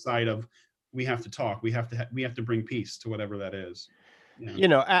be on the side of we have to talk. We have to bring peace to whatever that is.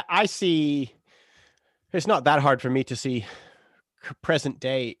 Yeah. I see. It's not that hard for me to see present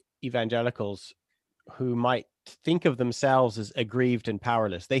day evangelicals who might think of themselves as aggrieved and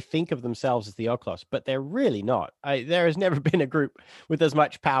powerless. They think of themselves as the Oikos, but they're really not. There has never been a group with as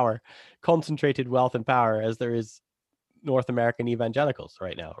much power, concentrated wealth and power as there is North American evangelicals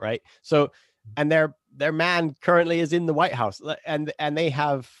right now, right? So, and their man currently is in the White House, and they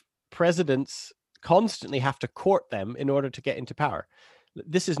have presidents constantly have to court them in order to get into power.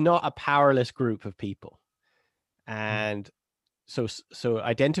 This is not a powerless group of people. And so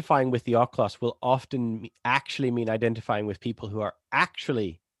identifying with the Oikos will often actually mean identifying with people who are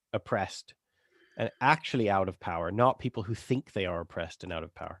actually oppressed and actually out of power, not people who think they are oppressed and out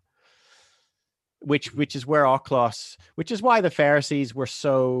of power. Which is where Oikos, which is why the Pharisees were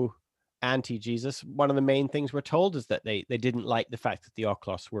so anti-Jesus. One of the main things we're told is that they didn't like the fact that the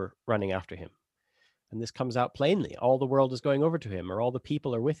Oikos were running after him. And this comes out plainly. All the world is going over to him, or all the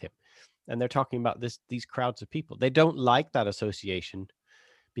people are with him. And they're talking about these crowds of people. They don't like that association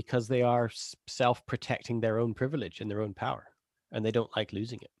because they are self-protecting their own privilege and their own power, and they don't like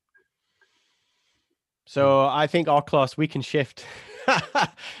losing it. So I think Oikos, we can shift.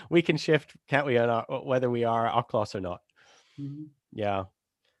 We can shift, can't we, whether we are Oikos or not? Mm-hmm. Yeah.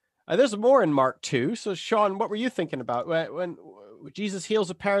 There's more in Mark 2. So Sean, what were you thinking about when Jesus heals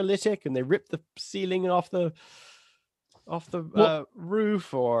a paralytic and they rip the ceiling off the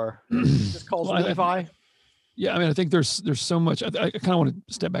roof, or just calls Levi? I think there's so much. I kind of want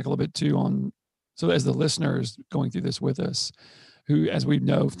to step back a little bit too so as the listeners going through this with us, who, as we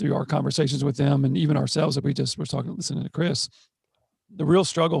know through our conversations with them and even ourselves that we just were listening to Chris, the real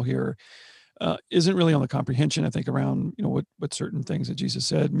struggle here isn't really on the comprehension, I think, around, what certain things that Jesus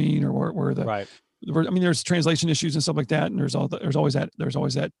said mean, or where the, right. There's translation issues and stuff like that. And there's always that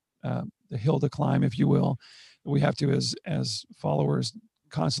the hill to climb, if you will. We have to, as followers,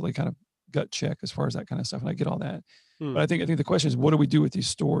 constantly kind of gut check as far as that kind of stuff. And I get all that. But I think the question is, what do we do with these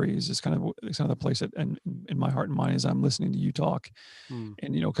stories? It's kind of the place that, and in my heart and mind, as I'm listening to you talk, and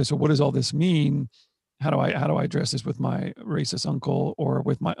because so what does all this mean? How do I address this with my racist uncle or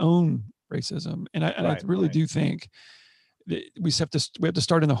with my own racism? And I really do think that we have to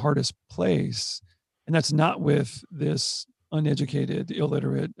start in the hardest place, and that's not with this uneducated,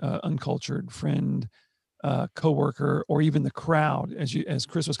 illiterate, uncultured friend, coworker, or even the crowd, as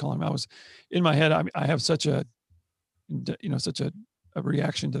Chris was calling him. I was in my head. I have such a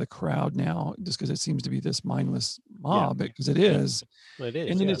reaction to the crowd now, just because it seems to be this mindless mob, because it is. Well, it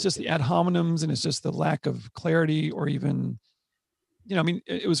is. And then it's just the ad hominems, and it's just the lack of clarity, or even,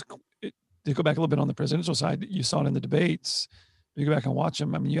 to go back a little bit on the presidential side, you saw it in the debates. You go back and watch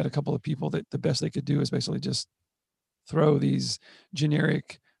them. You had a couple of people that the best they could do is basically just throw these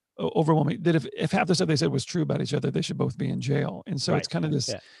generic, overwhelming, that if half the stuff they said was true about each other, they should both be in jail. And so it's kind of this.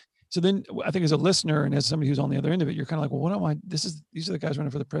 Yeah. So then I think as a listener and as somebody who's on the other end of it, you're kind of like, well, what am I? These are the guys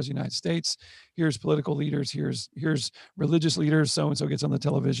running for the president of the United States. Here's political leaders. Here's religious leaders. So-and-so gets on the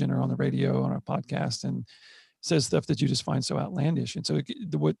television or on the radio on a podcast and says stuff that you just find so outlandish. And so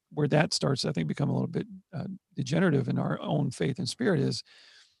where that starts, I think, become a little bit degenerative in our own faith and spirit is,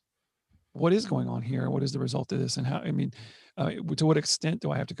 what is going on here? What is the result of this? And how, to what extent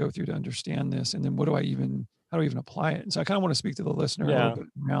do I have to go through to understand this? And then how do I even apply it? And so I kind of want to speak to the listener a little bit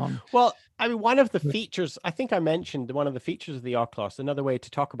around. Well, one of the features, I think I mentioned one of the features of the Oikos, another way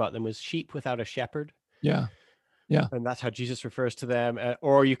to talk about them was sheep without a shepherd. Yeah. Yeah. And that's how Jesus refers to them.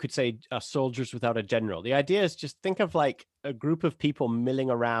 Or you could say soldiers without a general. The idea is just think of like a group of people milling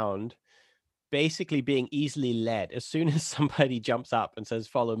around, basically being easily led. As soon as somebody jumps up and says,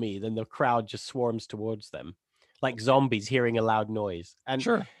 follow me, then the crowd just swarms towards them like zombies hearing a loud noise. And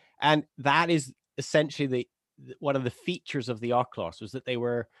sure. And that is essentially one of the features of the Oikos, was that they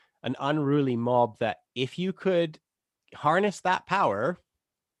were an unruly mob that if you could harness that power,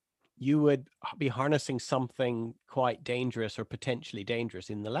 you would be harnessing something quite dangerous or potentially dangerous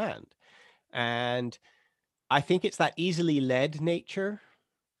in the land. And I think it's that easily led nature,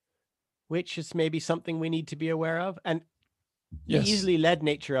 which is maybe something we need to be aware of. And the easily led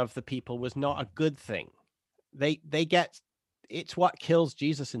nature of the people was not a good thing. It's what kills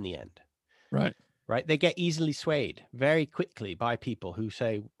Jesus in the end. Right. Right. They get easily swayed very quickly by people who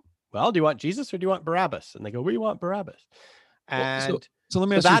say, well, do you want Jesus or do you want Barabbas? And they go, we want Barabbas. And so let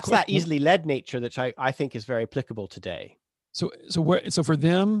me ask you that's that easily led nature that I think is very applicable today. So for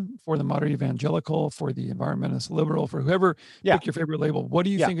them, for the moderate evangelical, for the environmentalist liberal, for whoever, pick your favorite label, what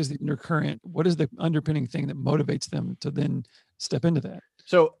do you think is the undercurrent? What is the underpinning thing that motivates them to then step into that?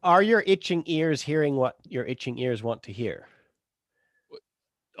 So are your itching ears hearing what your itching ears want to hear?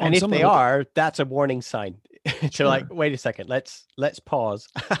 And if they are, that's a warning sign. So like, wait a second, let's pause.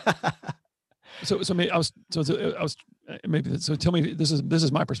 So tell me, this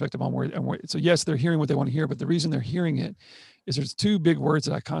is my perspective on where. So yes, they're hearing what they want to hear, but the reason they're hearing it is there's two big words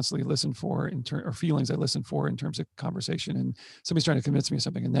that I constantly listen for or feelings I listen for in terms of conversation. And somebody's trying to convince me of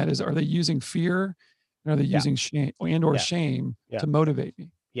something, and that is, are they using fear, and are they using shame or shame to motivate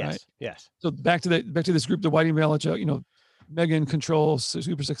me? Yes. Right? Yes. So back to this group, the white evangelical, Megan controls,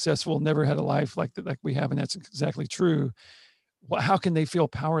 super successful, never had a life like we have, and that's exactly true. How can they feel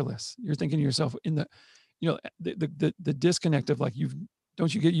powerless? You're thinking to yourself in the disconnect of like, you've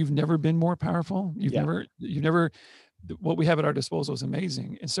never been more powerful. You've never, what we have at our disposal is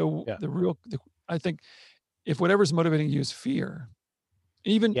amazing. And so I think if whatever's motivating you is fear,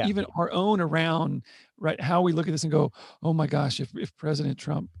 even our own around, right, how we look at this and go, oh my gosh, if President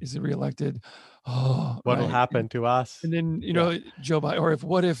Trump is reelected, what'll happen to us? And then Joe Biden, or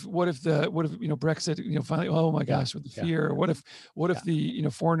what if Brexit, finally, oh my gosh, with the fear, or what if the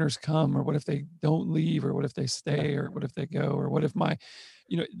foreigners come, or what if they don't leave, or what if they stay, or what if they go, or what if the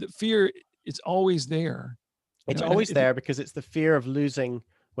fear, it's always there. It's always there because it's the fear of losing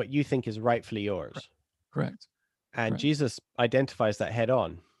what you think is rightfully yours. Correct. And Jesus identifies that head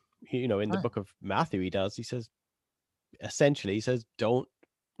on. In the book of Matthew, he says, don't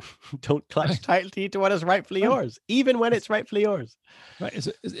clutch tightly to what is rightfully yours, even when it's rightfully yours. Right.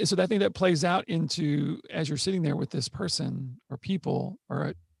 So I think that plays out into, as you're sitting there with this person or people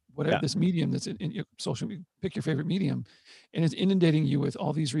or whatever this medium that's in social, pick your favorite medium, and it's inundating you with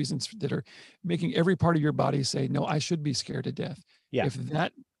all these reasons that are making every part of your body say, no, I should be scared to death. Yeah. If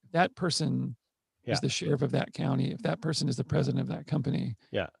that person is the sheriff of that county, if that person is the president of that company,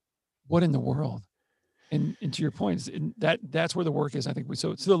 what in the world? And to your point, that's where the work is. I think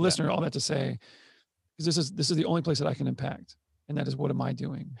to the listener, all that to say, because this is the only place that I can impact, and that is, what am I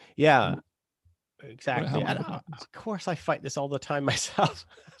doing? Yeah, exactly. Of course, I fight this all the time myself.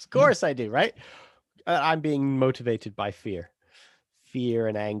 Of course, I do. Right? I'm being motivated by fear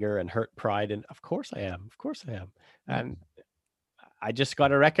and anger and hurt pride, and of course I am. And I just got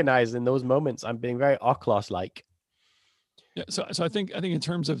to recognize in those moments I'm being very Ocklos-like. Yeah. So I think in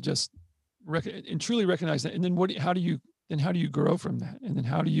terms of just and truly recognize that, and then how do you grow from that, and then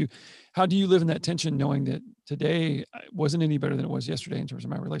how do you live in that tension, knowing that today wasn't any better than it was yesterday in terms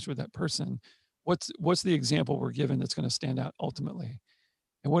of my relationship with that person? What's the example we're given that's going to stand out ultimately?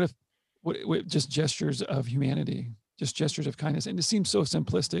 And what just gestures of humanity, just gestures of kindness? And it seems so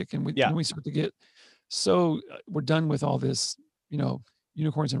simplistic, and we start to get we're done with all this,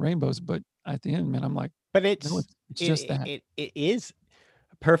 unicorns and rainbows, but at the end, man, I'm like, but it's just that. It is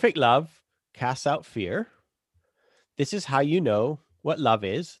perfect love casts out fear. This is how you know what love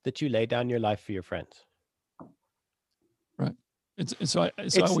is, that you lay down your life for your friends. Right. It's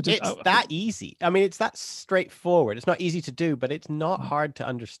that easy. I mean, it's that straightforward. It's not easy to do, but it's not hard to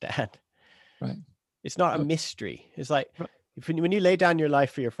understand. Right. It's not a mystery. It's like, when you lay down your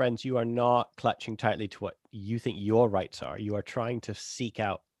life for your friends, you are not clutching tightly to what you think your rights are. You are trying to seek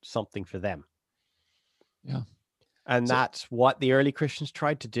out something for them. Yeah. And that's what the early Christians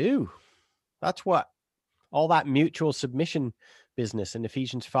tried to do. That's what all that mutual submission business in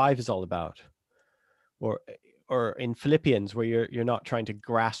Ephesians 5 is all about. Or in Philippians, where you're not trying to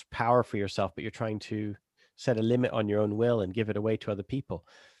grasp power for yourself, but you're trying to set a limit on your own will and give it away to other people.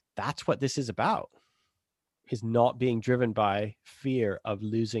 That's what this is about, is not being driven by fear of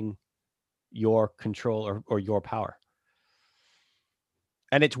losing your control or your power.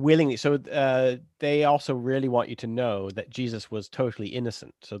 And it's willingly. So they also really want you to know that Jesus was totally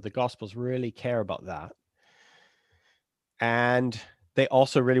innocent. So the Gospels really care about that. And they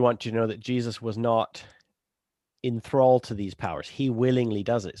also really want you to know that Jesus was not enthralled to these powers. He willingly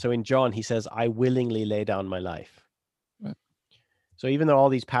does it. So in John, he says, I willingly lay down my life. Right. So even though all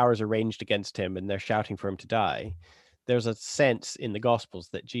these powers are ranged against him and they're shouting for him to die, there's a sense in the Gospels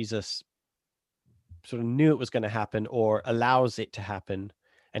that Jesus sort of knew it was going to happen or allows it to happen,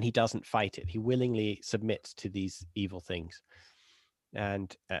 and he doesn't fight it. He willingly submits to these evil things.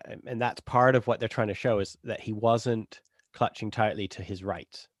 And that's part of what they're trying to show, is that he wasn't clutching tightly to his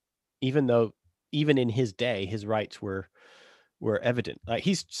rights, even though even in his day, his rights were evident. Like,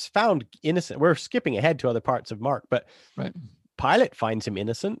 he's found innocent. We're skipping ahead to other parts of Mark, but Right. Pilate finds him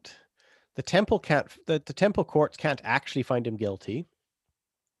innocent. The temple courts can't actually find him guilty.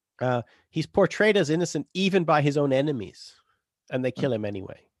 He's portrayed as innocent even by his own enemies, and they kill him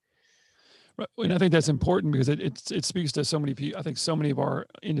anyway. Right. And I think that's important because it speaks to so many people. I think so many of our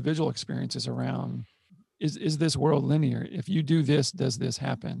individual experiences around, is this world linear? If you do this, does this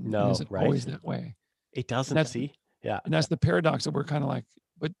happen? No, and is it right. always that way? It doesn't. See, yeah, and that's the paradox that we're kind of like.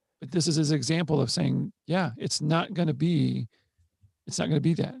 But this is his example of saying, yeah, it's not going to be that. It's not going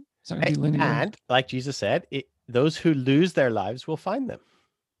to be linear. And like Jesus said, those who lose their lives will find them.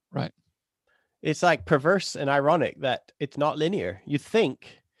 Right. It's like perverse and ironic that it's not linear. You think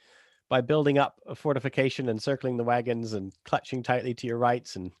by building up a fortification and circling the wagons and clutching tightly to your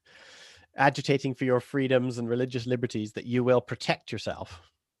rights and agitating for your freedoms and religious liberties that you will protect yourself.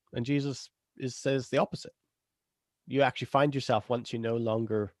 And Jesus says the opposite. You actually find yourself once you no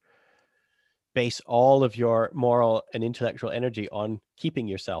longer base all of your moral and intellectual energy on keeping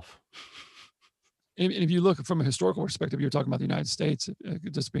yourself. And if you look from a historical perspective, you're talking about the United States,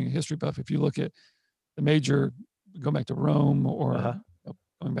 just being a history buff. If you look at the major, going back to Rome or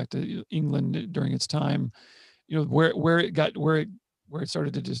going back to England during its time, where it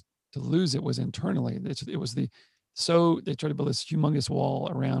started to lose it was internally. It was they tried to build this humongous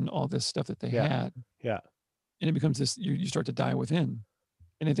wall around all this stuff that they had. Yeah. And it becomes this, you start to die within.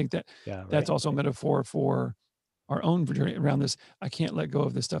 And I think that's also a metaphor for our own journey around this. I can't let go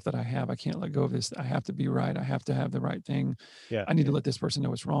of this stuff that I have. I can't let go of this. I have to be right. I have to have the right thing. Yeah. I need to let this person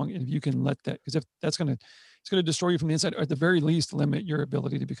know it's wrong. And if you can let that, because if that's it's going to destroy you from the inside, or at the very least, limit your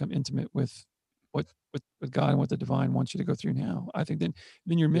ability to become intimate with what God and what the divine wants you to go through now. I think then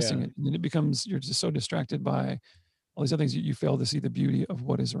you're missing it. And then it becomes, you're just so distracted by all these other things, you fail to see the beauty of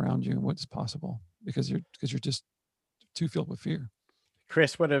what is around you and what is possible because you're just too filled with fear.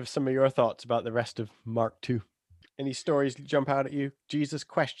 Chris, what are some of your thoughts about the rest of Mark 2? Any stories jump out at you? Jesus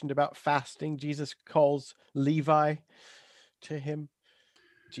questioned about fasting. Jesus calls Levi to him.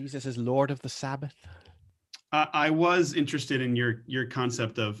 Jesus is Lord of the Sabbath. I was interested in your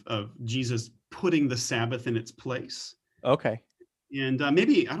concept of Jesus putting the Sabbath in its place. Okay. And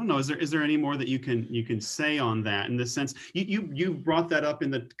maybe, I don't know, is there any more that you can say on that, in the sense you brought that up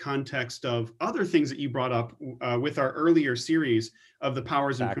in the context of other things that you brought up with our earlier series of the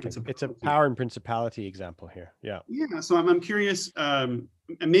powers and principalities. It's a power and principality example here. Yeah. Yeah. So I'm curious, and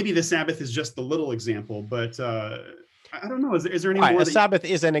maybe the Sabbath is just the little example, but I don't know. Is there any more? A Sabbath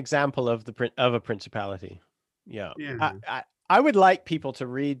is an example of a principality. Yeah. Yeah. I would like people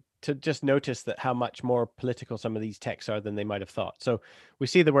to just notice that how much more political some of these texts are than they might have thought. So we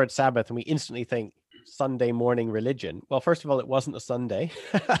see the word Sabbath and we instantly think Sunday morning religion. Well, first of all, it wasn't a Sunday.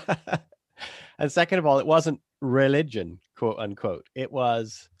 And second of all, it wasn't religion, quote unquote. It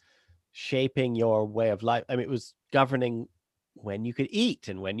was shaping your way of life. I mean, it was governing when you could eat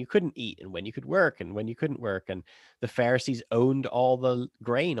and when you couldn't eat and when you could work and when you couldn't work. And the Pharisees owned all the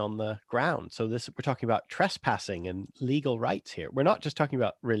grain on the ground. So we're talking about trespassing and legal rights here. We're not just talking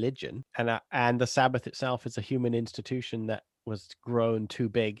about religion. And the Sabbath itself is a human institution that was grown too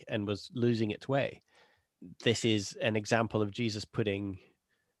big and was losing its way. This is an example of Jesus putting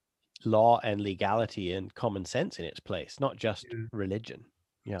law and legality and common sense in its place, not just religion.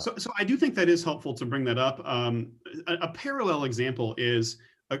 Yeah. So I do think that is helpful to bring that up. A parallel example is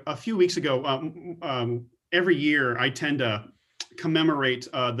a few weeks ago. Every year, I tend to commemorate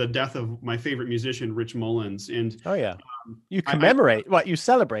the death of my favorite musician, Rich Mullins. And you commemorate what you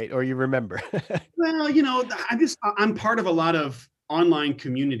celebrate or you remember. Well, I'm part of a lot of online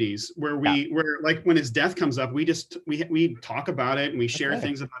communities where where like when his death comes up, we talk about it and we share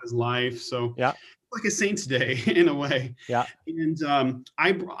things about his life. So like a Saint's Day in a way. Yeah. And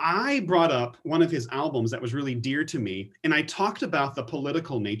I brought up one of his albums that was really dear to me, and I talked about the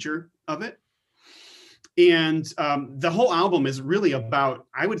political nature of it. And the whole album is really about,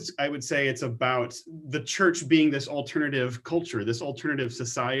 I would say it's about the church being this alternative culture, this alternative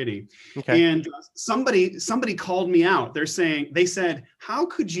society. Okay. And somebody called me out. They said, how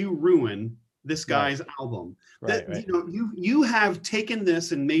could you ruin this guy's album? Right. You have taken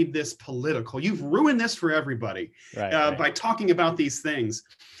this and made this political. You've ruined this for everybody by talking about these things.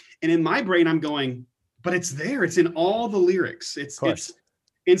 And in my brain, I'm going, but it's there. It's in all the lyrics.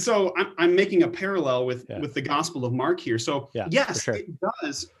 And so I'm making a parallel with the Gospel of Mark here. So yes, it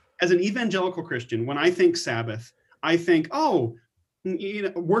does. As an evangelical Christian, when I think Sabbath, I think,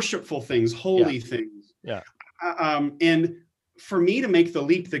 worshipful things, holy things. Yeah. And for me to make the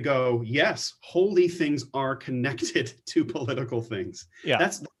leap to go, yes, holy things are connected to political things. Yeah.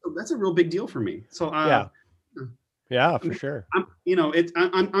 That's a real big deal for me. So yeah, for sure.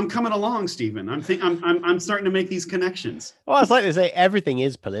 I'm coming along, Stephen. I'm starting to make these connections. Well, it's like to say everything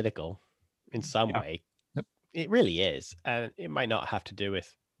is political in some way. Yep. It really is. And it might not have to do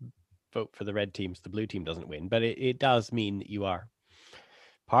with vote for the red team so the blue team doesn't win, but it does mean that you are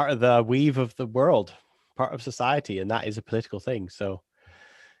part of the weave of the world, part of society, and that is a political thing. So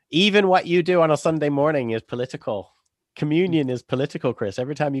even what you do on a Sunday morning is political. Communion is political, Chris.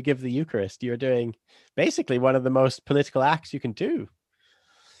 Every time you give the Eucharist, you're doing basically one of the most political acts you can do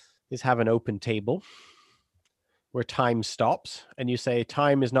is have an open table where time stops, and you say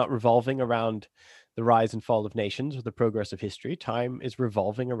time is not revolving around the rise and fall of nations or the progress of history. Time is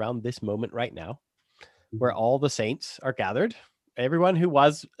revolving around this moment right now, where all the saints are gathered. Everyone who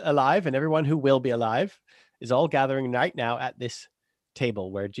was alive and everyone who will be alive is all gathering right now at this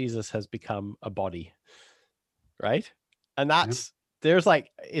table where Jesus has become a body, right? And it's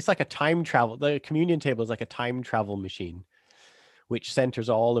like a time travel. The communion table is like a time travel machine, which centers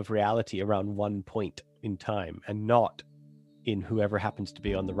all of reality around one point in time and not in whoever happens to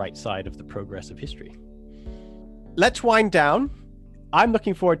be on the right side of the progress of history. Let's wind down. I'm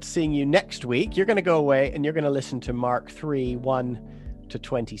looking forward to seeing you next week. You're going to go away and you're going to listen to Mark 3,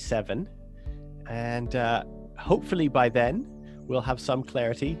 1-27. And hopefully by then we'll have some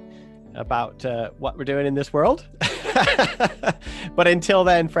clarity about what we're doing in this world. But until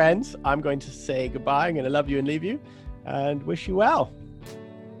then, friends, I'm going to say goodbye. I'm going to love you and leave you and wish you well.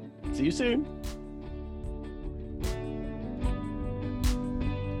 See you soon.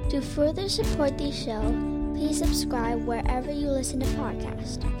 To further support the show, please subscribe wherever you listen to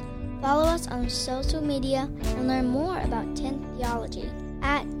podcasts. Follow us on social media and learn more about 10th Theology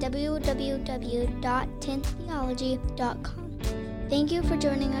at www.10ththeology.com. Thank you for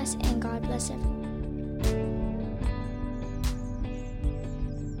joining us, and God bless everyone.